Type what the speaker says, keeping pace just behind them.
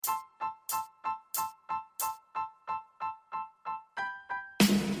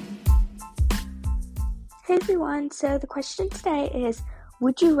Hey everyone, so the question today is,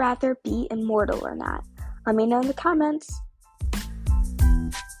 would you rather be immortal or not? Let me know in the comments.